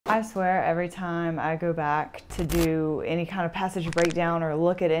I swear every time I go back to do any kind of passage breakdown or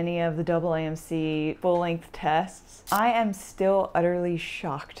look at any of the AAMC full-length tests, I am still utterly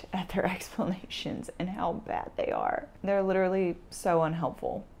shocked at their explanations and how bad they are. They're literally so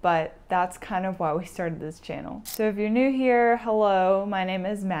unhelpful, but that's kind of why we started this channel. So if you're new here, hello, my name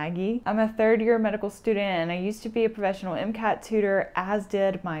is Maggie. I'm a third-year medical student and I used to be a professional MCAT tutor, as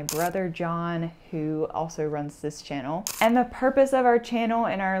did my brother John, who also runs this channel. And the purpose of our channel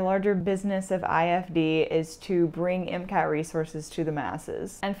and our larger business of IFD is to bring MCAT resources to the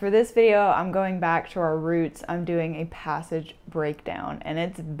masses. And for this video, I'm going back to our roots. I'm doing a passage breakdown, and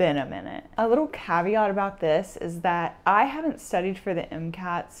it's been a minute. A little caveat about this is that I haven't studied for the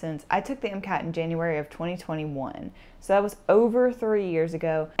MCAT since I took the MCAT in January of 2021. So that was over 3 years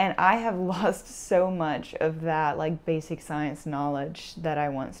ago, and I have lost so much of that like basic science knowledge that I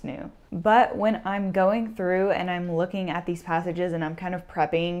once knew. But when I'm going through and I'm looking at these passages and I'm kind of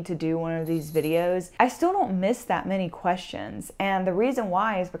prepping to do one of these videos, I still don't miss that many questions. And the reason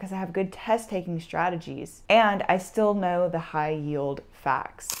why is because I have good test taking strategies and I still know the high yield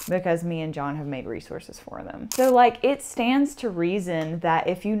facts because me and John have made resources for them. So like it stands to reason that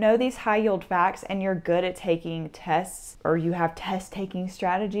if you know these high yield facts and you're good at taking tests, or you have test taking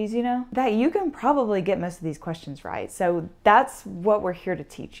strategies, you know, that you can probably get most of these questions right. So that's what we're here to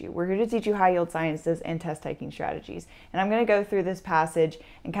teach you. We're here to teach you high yield sciences and test taking strategies. And I'm going to go through this passage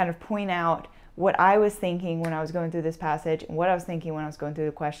and kind of point out what I was thinking when I was going through this passage and what I was thinking when I was going through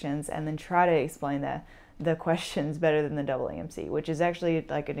the questions, and then try to explain the questions better than the AAMC, which is actually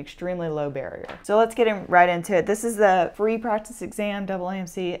like an extremely low barrier. So let's get right into it. This is the free practice exam,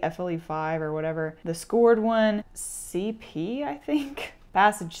 AAMC, FLE5 or whatever. The scored one, CP, I think.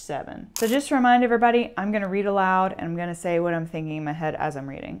 Passage 7. So just to remind everybody, I'm gonna read aloud and I'm gonna say what I'm thinking in my head as I'm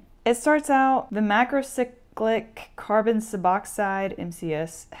reading. It starts out, the macrocyclic carbon suboxide,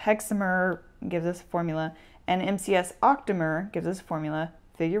 MCS, hexamer gives us a formula, and MCS octamer gives us a formula,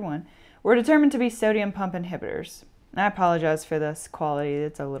 figure 1. Were determined to be sodium pump inhibitors. I apologize for this quality,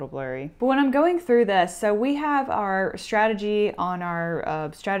 it's a little blurry. But when I'm going through this, so we have our strategy on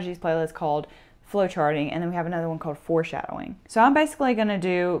our strategies playlist called flowcharting, and then we have another one called foreshadowing. So I'm basically gonna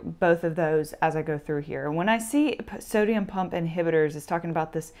do both of those as I go through here. When I see sodium pump inhibitors, it's talking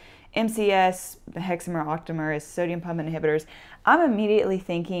about this MCS, hexamer, octamer is sodium pump inhibitors, I'm immediately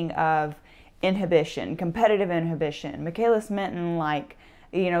thinking of inhibition, competitive inhibition, Michaelis-Menten, like,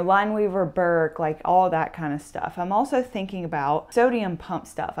 you know, Lineweaver-Burke, like all that kind of stuff. I'm also thinking about sodium pump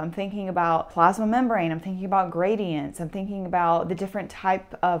stuff. I'm thinking about plasma membrane. I'm thinking about gradients. I'm thinking about the different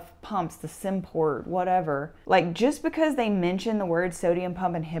type of pumps, the Symport, whatever. Like just because they mention the word sodium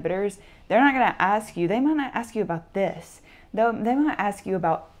pump inhibitors, they're not gonna ask you, they might not ask you about this. They might ask you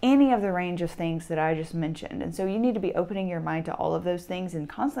about any of the range of things that I just mentioned. And so you need to be opening your mind to all of those things and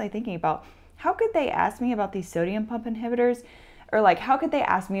constantly thinking about, how could they ask me about these sodium pump inhibitors? Or like, how could they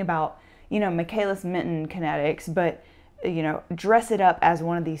ask me about, you know, Michaelis-Menten kinetics, but, you know, dress it up as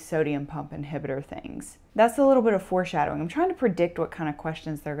one of these sodium pump inhibitor things? That's a little bit of foreshadowing. I'm trying to predict what kind of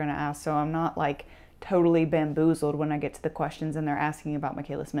questions they're going to ask, so I'm not like totally bamboozled when I get to the questions and they're asking about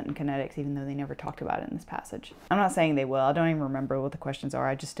Michaelis-Menten kinetics, even though they never talked about it in this passage. I'm not saying they will. I don't even remember what the questions are.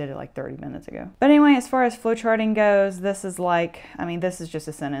 I just did it like 30 minutes ago. But anyway, as far as flowcharting goes, this is like, I mean, this is just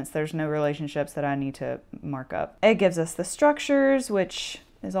a sentence. There's no relationships that I need to mark up. It gives us the structures, which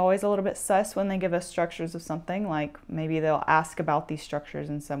is always a little bit sus when they give us structures of something, like maybe they'll ask about these structures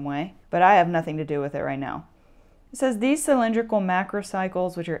in some way, but I have nothing to do with it right now. It says these cylindrical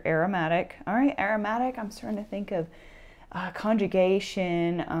macrocycles, which are aromatic. All right, aromatic, I'm starting to think of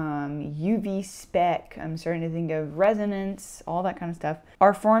conjugation, UV spec. I'm starting to think of resonance, all that kind of stuff,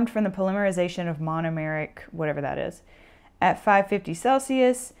 are formed from the polymerization of monomeric, whatever that is. At 550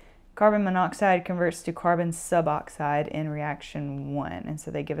 Celsius, carbon monoxide converts to carbon suboxide in reaction 1. And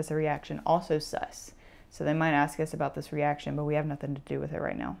so they give us a reaction, also sus. So they might ask us about this reaction, but we have nothing to do with it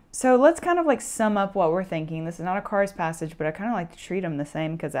right now. So let's kind of like sum up what we're thinking. This is not a CARS passage, but I kind of like to treat them the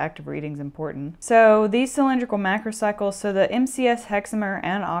same because active reading is important. So these cylindrical macrocycles, so the MCS, hexamer,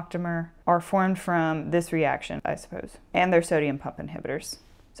 and octamer are formed from this reaction, I suppose. And they're sodium pump inhibitors.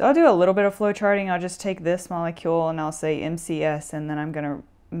 So I'll do a little bit of flow charting. I'll just take this molecule and I'll say MCS, and then I'm gonna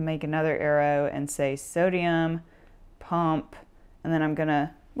make another arrow and say sodium pump, and then I'm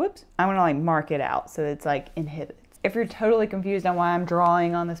gonna like mark it out so it's like inhibits. If you're totally confused on why I'm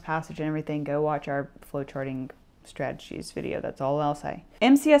drawing on this passage and everything, go watch our flowcharting strategies video. That's all I'll say.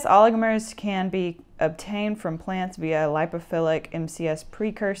 MCS oligomers can be obtained from plants via lipophilic MCS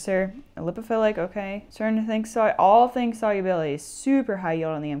precursor. A lipophilic, okay. Certain things, all things solubility is super high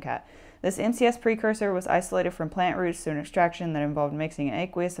yield on the MCAT. This MCS precursor was isolated from plant roots through an extraction that involved mixing an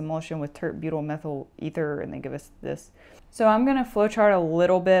aqueous emulsion with tert-butyl methyl ether, and they give us this. So I'm going to flowchart a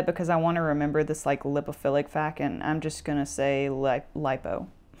little bit because I want to remember this like lipophilic fact, and I'm just going to say lipo.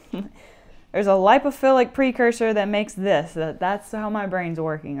 There's a lipophilic precursor that makes this. That's how my brain's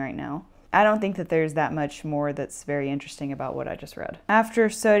working right now. I don't think that there's that much more that's very interesting about what I just read. After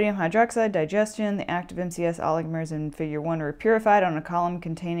sodium hydroxide digestion, the active MCS oligomers in figure 1 were purified on a column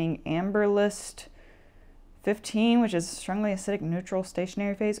containing amber list 15, which is strongly acidic neutral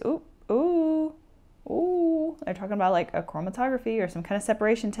stationary phase. Ooh, ooh, ooh. They're talking about like a chromatography or some kind of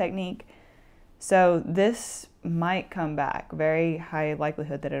separation technique. So this might come back. Very high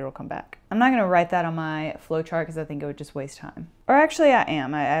likelihood that it'll come back. I'm not going to write that on my flowchart because I think it would just waste time. Or actually I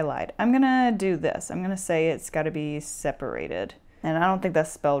am. I lied. I'm going to do this. I'm going to say it's got to be separated. And I don't think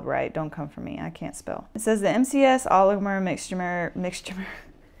that's spelled right. Don't come for me. I can't spell. It says the MCS oligomer mixture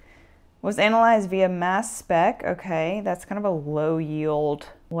was analyzed via mass spec. Okay, that's kind of a low yield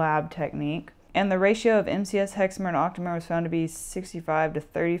lab technique. And the ratio of MCS hexamer and octamer was found to be 65 to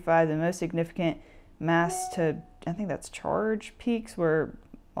 35. The most significant mass to, I think that's charge peaks, were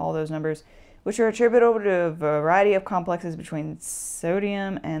all those numbers, which are attributable to a variety of complexes between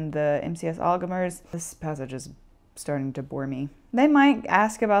sodium and the MCS oligomers. This passage is starting to bore me. They might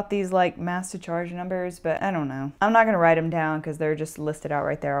ask about these like mass to charge numbers, but I don't know. I'm not going to write them down because they're just listed out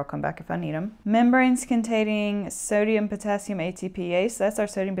right there. I'll come back if I need them. Membranes containing sodium potassium ATPase. That's our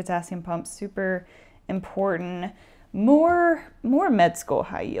sodium potassium pump. Super important. More med school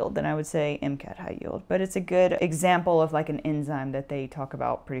high yield than I would say MCAT high yield, but it's a good example of like an enzyme that they talk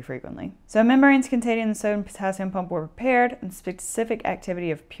about pretty frequently. So membranes containing the sodium potassium pump were prepared, and specific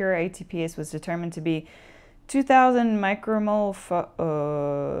activity of pure ATPase was determined to be 2,000 micromole.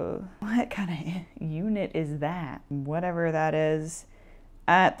 What kind of unit is that? Whatever that is,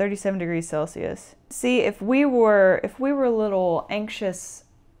 at 37 degrees Celsius. See, if we were little anxious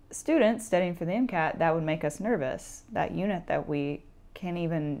students studying for the MCAT, that would make us nervous. That unit that we can't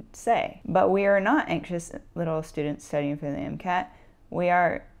even say. But we are not anxious little students studying for the MCAT. We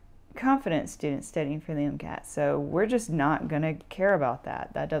are confident students studying for the MCAT, so we're just not gonna care about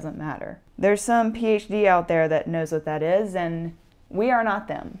that. That doesn't matter. There's some PhD out there that knows what that is, and we are not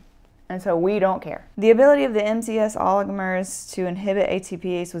them, and so we don't care. The ability of the MCS oligomers to inhibit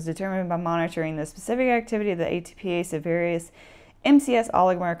ATPase was determined by monitoring the specific activity of the ATPase at various MCS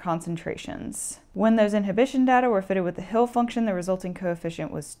oligomer concentrations. When those inhibition data were fitted with the Hill function, the resulting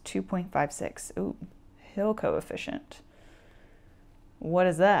coefficient was 2.56. Ooh, Hill coefficient. What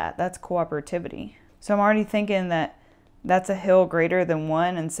is that? That's cooperativity. So I'm already thinking that that's a Hill greater than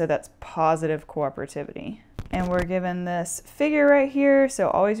 1, and so that's positive cooperativity. And we're given this figure right here, so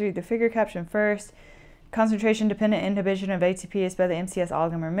always read the figure caption first. Concentration-dependent inhibition of ATPase by the MCS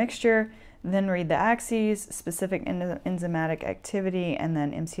oligomer mixture. Then read the axes, specific enzymatic activity, and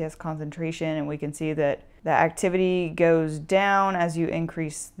then MCS concentration. And we can see that the activity goes down as you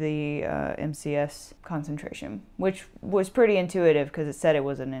increase the MCS concentration, which was pretty intuitive because it said it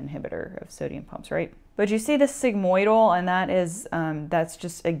was an inhibitor of sodium pumps, right? But you see the sigmoidal, and that is that's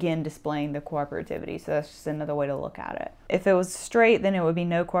just again displaying the cooperativity. So that's just another way to look at it. If it was straight, then it would be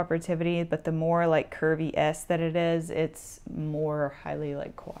no cooperativity, but the more like curvy S that it is, it's more highly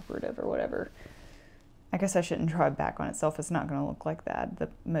like cooperative or whatever. I guess I shouldn't draw it back on itself. It's not going to look like that. The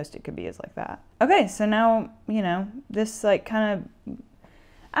most it could be is like that. Okay, so now, you know, this like kind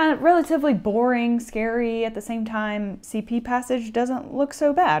of relatively boring, scary at the same time CP passage doesn't look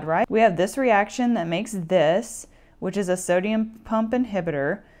so bad, right? We have this reaction that makes this, which is a sodium pump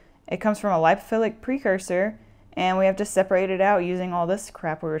inhibitor. It comes from a lipophilic precursor, and we have to separate it out using all this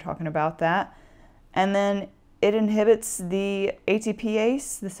crap we were talking about that. And then it inhibits the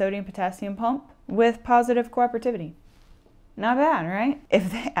ATPase, the sodium potassium pump, with positive cooperativity. Not bad, right?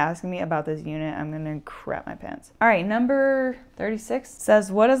 If they ask me about this unit, I'm gonna crap my pants. All right, number 36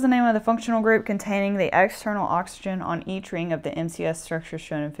 says, what is the name of the functional group containing the external oxygen on each ring of the MCS structure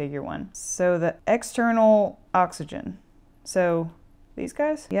shown in figure 1? So the external oxygen. So these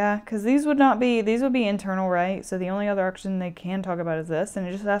guys? Yeah, because these would be internal, right? So the only other oxygen they can talk about is this, and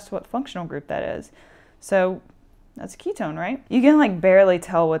it just asks what functional group that is. So that's a ketone, right? You can like barely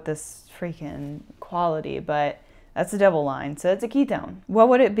tell with this freaking quality, but that's a double line, so it's a ketone. What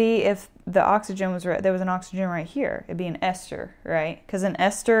would it be if the oxygen was there was an oxygen right here? It'd be an ester, right? Because an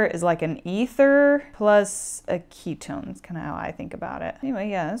ester is like an ether plus a ketone. That's kind of how I think about it. Anyway,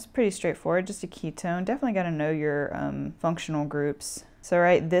 yeah, that's pretty straightforward, just a ketone. Definitely got to know your functional groups. So,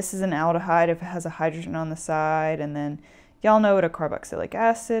 right, this is an aldehyde if it has a hydrogen on the side, and then Y'all know what a carboxylic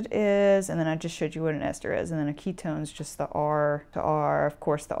acid is, and then I just showed you what an ester is, and then a ketone is just the R to R, of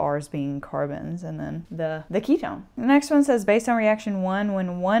course the R's being carbons, and then the ketone. The next one says, based on reaction 1,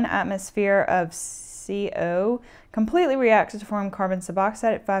 when 1 atmosphere of CO completely reacts to form carbon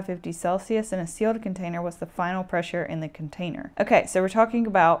suboxide at 550 Celsius in a sealed container, what's the final pressure in the container? Okay, so we're talking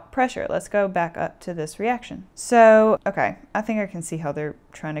about pressure. Let's go back up to this reaction. So, okay, I think I can see how they're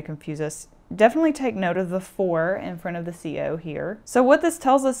trying to confuse us. Definitely take note of the 4 in front of the CO here. So what this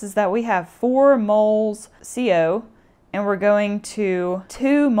tells us is that we have 4 moles CO and we're going to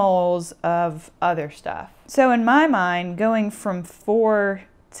 2 moles of other stuff. So in my mind, going from 4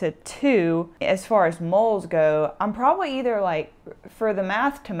 to 2, as far as moles go, I'm probably either like, for the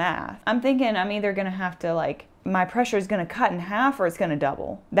math to math, I'm thinking I'm either gonna have to like, my pressure is gonna cut in half or it's gonna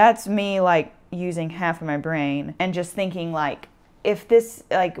double. That's me like using half of my brain and just thinking like, if this,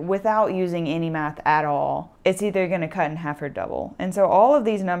 like without using any math at all, it's either gonna cut in half or double. And so all of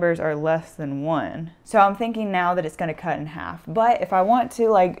these numbers are less than 1. So I'm thinking now that it's gonna cut in half. But if I want to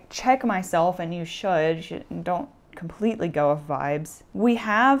like check myself, and you should, don't completely go off vibes. We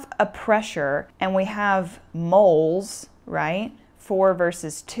have a pressure and we have moles, right? 4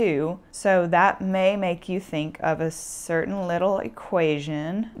 versus 2. So that may make you think of a certain little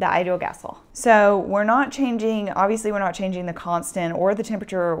equation, the ideal gas law. So we're not changing, obviously we're not changing the constant or the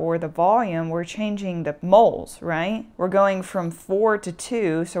temperature or the volume, we're changing the moles, right? We're going from 4 to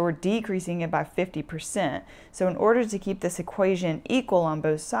 2, so we're decreasing it by 50%. So in order to keep this equation equal on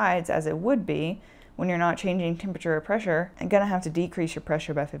both sides, as it would be, when you're not changing temperature or pressure, you're gonna have to decrease your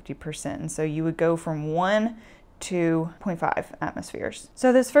pressure by 50%. And so you would go from 1 to 0.5 atmospheres.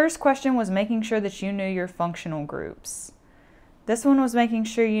 So this first question was making sure that you knew your functional groups. This one was making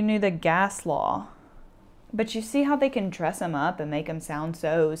sure you knew the gas law. But you see how they can dress them up and make them sound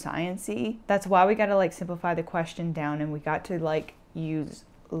so sciencey? That's why we gotta like simplify the question down, and we got to like use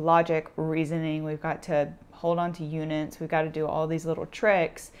logic, reasoning, we've got to hold on to units, we've got to do all these little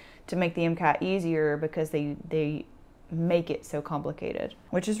tricks to make the MCAT easier, because they make it so complicated,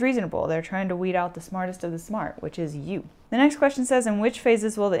 which is reasonable. They're trying to weed out the smartest of the smart, which is you. The next question says, in which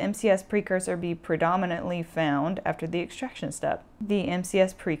phases will the MCS precursor be predominantly found after the extraction step? The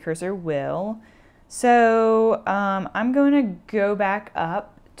MCS precursor will. So I'm going to go back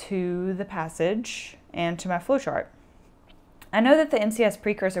up to the passage and to my flowchart. I know that the MCS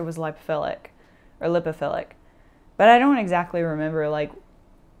precursor was lipophilic, but I don't exactly remember like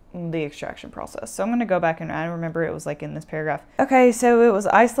the extraction process. So I'm going to go back, and I remember it was like in this paragraph. Okay, so it was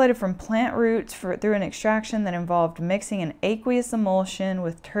isolated from plant roots through an extraction that involved mixing an aqueous emulsion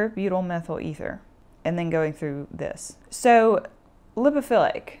with tert-butyl methyl ether, and then going through this. So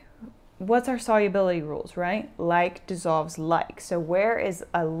lipophilic, what's our solubility rules, right? Like dissolves like. So where is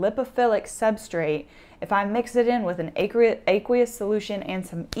a lipophilic substrate? If I mix it in with an aqueous solution and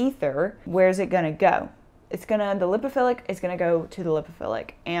some ether, where's it going to go? It's gonna, the lipophilic is gonna go to the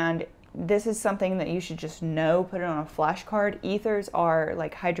lipophilic. And this is something that you should just know, put it on a flashcard. Ethers are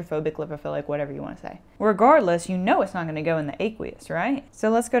like hydrophobic, lipophilic, whatever you wanna say. Regardless, you know it's not gonna go in the aqueous, right? So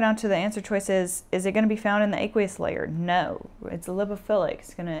let's go down to the answer choices. Is it gonna be found in the aqueous layer? No, it's a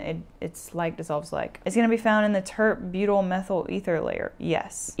lipophilic. It's like dissolves like. It's gonna be found in the tert-butyl methyl ether layer.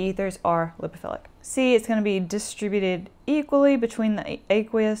 Yes, ethers are lipophilic. C, it's gonna be distributed equally between the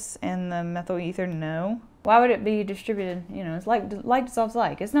aqueous and the methyl ether. No. Why would it be distributed? You know, it's like dissolves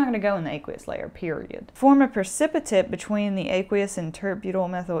like. It's not going to go in the aqueous layer, period. Form a precipitate between the aqueous and tert-butyl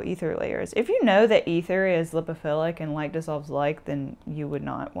methyl ether layers. If you know that ether is lipophilic and like dissolves like, then you would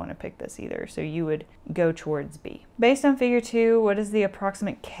not want to pick this either. So you would go towards B. Based on figure 2, what is the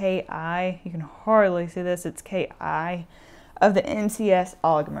approximate Ki? You can hardly see this. It's Ki of the MCS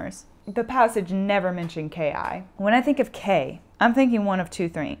oligomers. The passage never mentioned Ki. When I think of K, I'm thinking one of two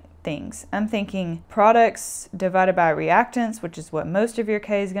things. I'm thinking products divided by reactants, which is what most of your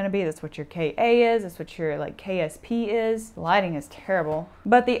K is going to be. That's what your Ka is. That's what your like KSP is. The lighting is terrible.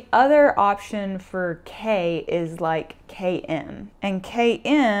 But the other option for K is like Km. And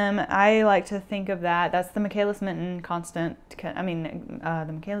Km, I like to think of that. That's the Michaelis-Menten constant.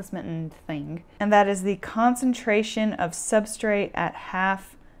 The Michaelis-Menten thing. And that is the concentration of substrate at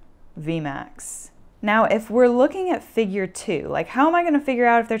half Vmax. Now, if we're looking at figure 2, like how am I going to figure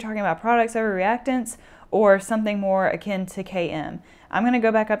out if they're talking about products over reactants or something more akin to Km? I'm going to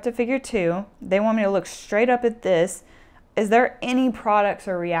go back up to figure 2. They want me to look straight up at this. Is there any products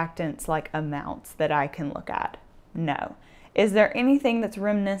or reactants like amounts that I can look at? No. Is there anything that's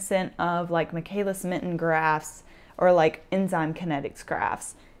reminiscent of like Michaelis-Menten graphs or like enzyme kinetics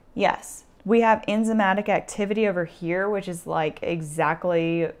graphs? Yes. We have enzymatic activity over here, which is like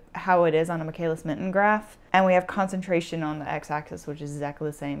exactly how it is on a Michaelis-Menten graph. And we have concentration on the x-axis, which is exactly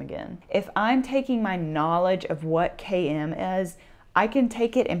the same again. If I'm taking my knowledge of what Km is, I can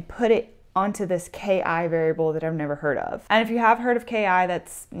take it and put it onto this Ki variable that I've never heard of. And if you have heard of Ki,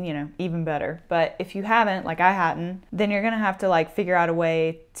 that's, you know, even better. But if you haven't, like I hadn't, then you're gonna have to like figure out a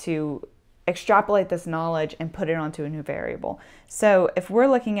way to extrapolate this knowledge and put it onto a new variable. So if we're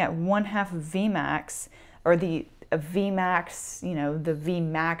looking at 1/2 of Vmax, or the Vmax, you know, the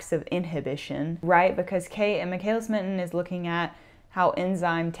Vmax of inhibition, right? Because Michaelis-Menten is looking at how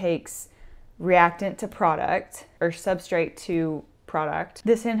enzyme takes reactant to product, or substrate to product.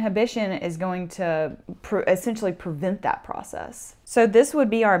 This inhibition is going to essentially prevent that process. So this would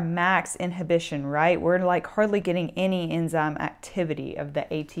be our max inhibition, right? We're like hardly getting any enzyme activity of the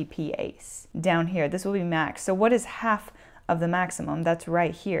ATPase. Down here, this will be max. So what is half of the maximum? That's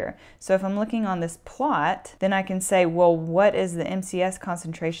right here. So if I'm looking on this plot, then I can say, well, what is the MCS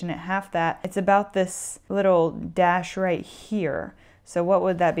concentration at half that? It's about this little dash right here. So what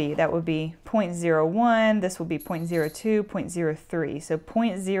would that be? That would be 0.01, this will be 0.02, 0.03, so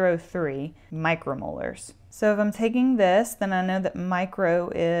 0.03 micromolars. So if I'm taking this, then I know that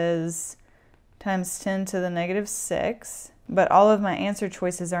micro is times 10 to the negative 6, but all of my answer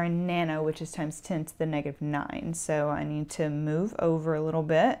choices are in nano, which is times 10 to the negative 9. So I need to move over a little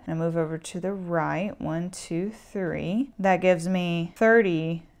bit, and move over to the right, 1, 2, 3. That gives me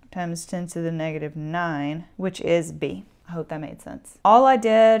 30 times 10 to the negative 9, which is B. I hope that made sense. All I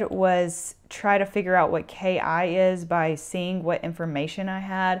did was try to figure out what Ki is by seeing what information I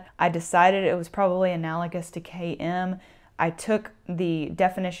had. I decided it was probably analogous to Km. I took the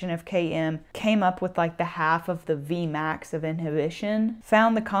definition of Km, came up with like the half of the Vmax of inhibition,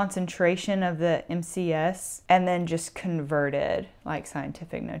 found the concentration of the MCS, and then just converted like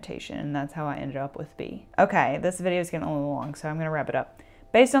scientific notation, and that's how I ended up with B. Okay, this video is getting a little long, so I'm gonna wrap it up.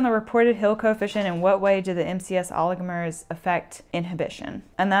 Based on the reported Hill coefficient, in what way do the MCS oligomers affect inhibition?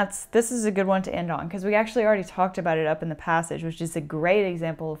 And this is a good one to end on, because we actually already talked about it up in the passage, which is a great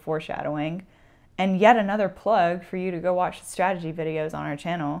example of foreshadowing. And yet another plug for you to go watch the strategy videos on our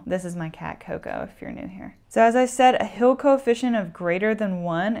channel. This is my cat Coco, if you're new here. So as I said, a Hill coefficient of greater than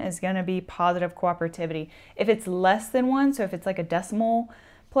 1 is gonna be positive cooperativity. If it's less than 1, so if it's like a decimal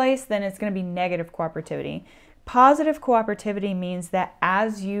place, then it's gonna be negative cooperativity. Positive cooperativity means that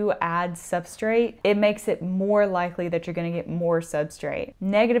as you add substrate, it makes it more likely that you're going to get more substrate.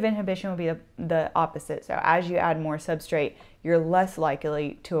 Negative inhibition will be the opposite. So as you add more substrate, you're less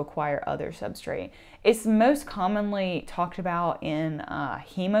likely to acquire other substrate. It's most commonly talked about in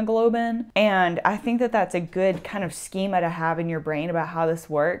hemoglobin, and I think that that's a good kind of schema to have in your brain about how this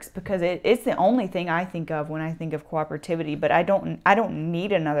works, because it's the only thing I think of when I think of cooperativity, but I don't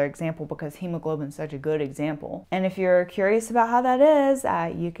need another example because hemoglobin is such a good example. And if you're curious about how that is,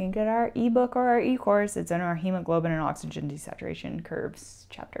 you can get our ebook or our eCourse. It's in our hemoglobin and oxygen desaturation curves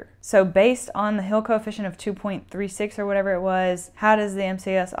chapter. So based on the Hill coefficient of 2.36 or whatever it was, how does the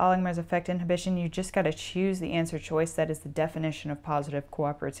MCS oligomers affect inhibition? You just got to choose the answer choice that is the definition of positive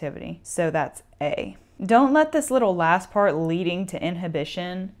cooperativity. So that's A. Don't let this little last part leading to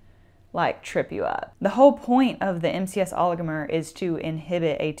inhibition like trip you up. The whole point of the MCS oligomer is to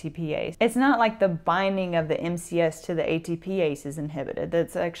inhibit ATPase. It's not like the binding of the MCS to the ATPase is inhibited.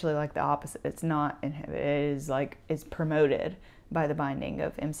 That's actually like the opposite. It's not inhibited. It is like it's promoted by the binding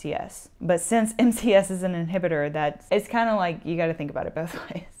of MCS. But since MCS is an inhibitor, it's kind of like you got to think about it both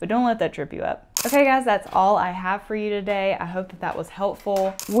ways. But don't let that trip you up. Okay guys, that's all I have for you today. I hope that was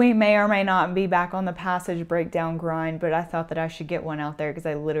helpful. We may or may not be back on the passage breakdown grind, but I thought that I should get one out there because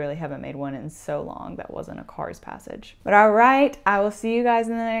I literally haven't made one in so long that wasn't a cars passage. But all right, I will see you guys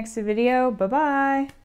in the next video. Bye-bye.